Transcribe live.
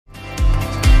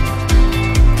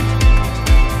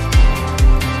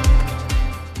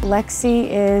Alexis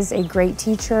is a great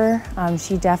teacher.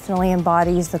 She definitely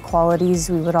embodies the qualities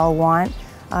we would all want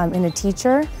in a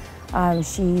teacher.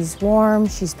 She's warm,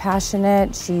 she's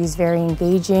passionate, she's very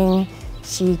engaging.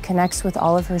 She connects with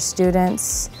all of her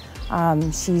students.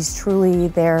 She's truly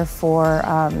there for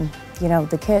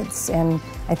the kids, and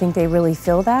I think they really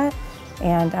feel that.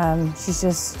 And she's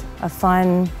just a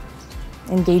fun,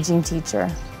 engaging teacher.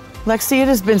 Lexi, it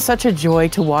has been such a joy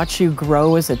to watch you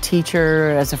grow as a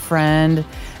teacher, as a friend,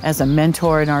 as a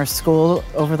mentor in our school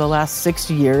over the last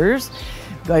 6 years.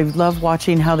 I love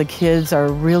watching how the kids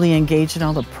are really engaged in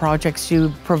all the projects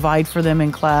you provide for them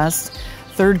in class.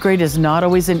 Third grade is not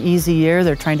always an easy year.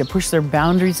 They're trying to push their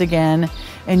boundaries again,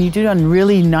 and you do a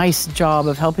really nice job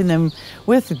of helping them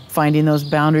with finding those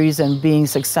boundaries and being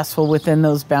successful within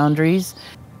those boundaries.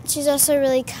 She's also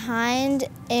really kind,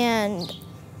 and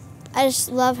I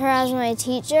just love her as my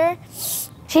teacher.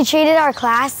 She treated our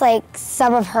class like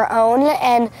some of her own,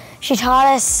 and she taught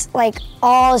us like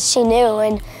all she knew,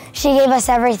 and she gave us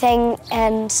everything,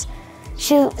 and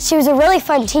she was a really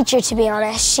fun teacher, to be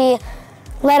honest. She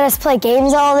let us play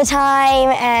games all the time,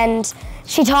 and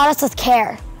she taught us with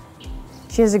care.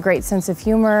 She has a great sense of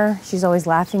humor. She's always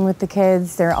laughing with the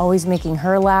kids. They're always making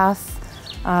her laugh.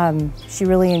 She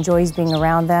really enjoys being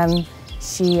around them.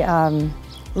 She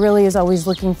really is always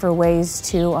looking for ways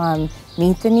to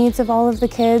meet the needs of all of the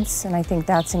kids, and I think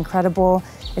that's incredible.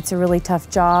 It's a really tough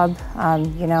job.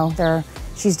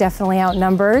 She's definitely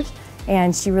outnumbered,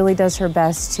 and she really does her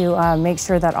best to make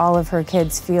sure that all of her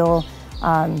kids feel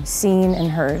seen and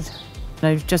heard.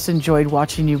 I've just enjoyed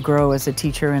watching you grow as a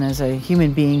teacher and as a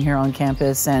human being here on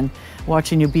campus, and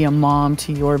watching you be a mom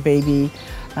to your baby,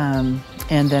 and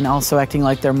then also acting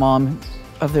like their mom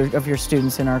of your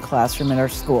students in our classroom at our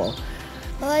school.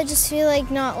 Well, I just feel like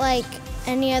not like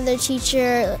any other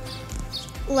teacher.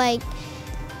 Like,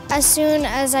 as soon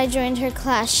as I joined her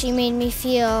class, she made me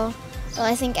feel, well,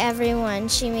 I think everyone,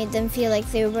 she made them feel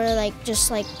like they were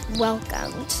just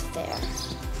welcomed there.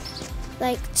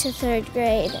 Like to third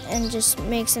grade, and just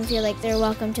makes them feel like they're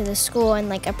welcome to the school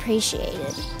and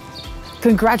appreciated.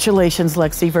 Congratulations,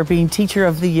 Lexi, for being Teacher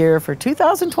of the Year for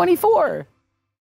 2024.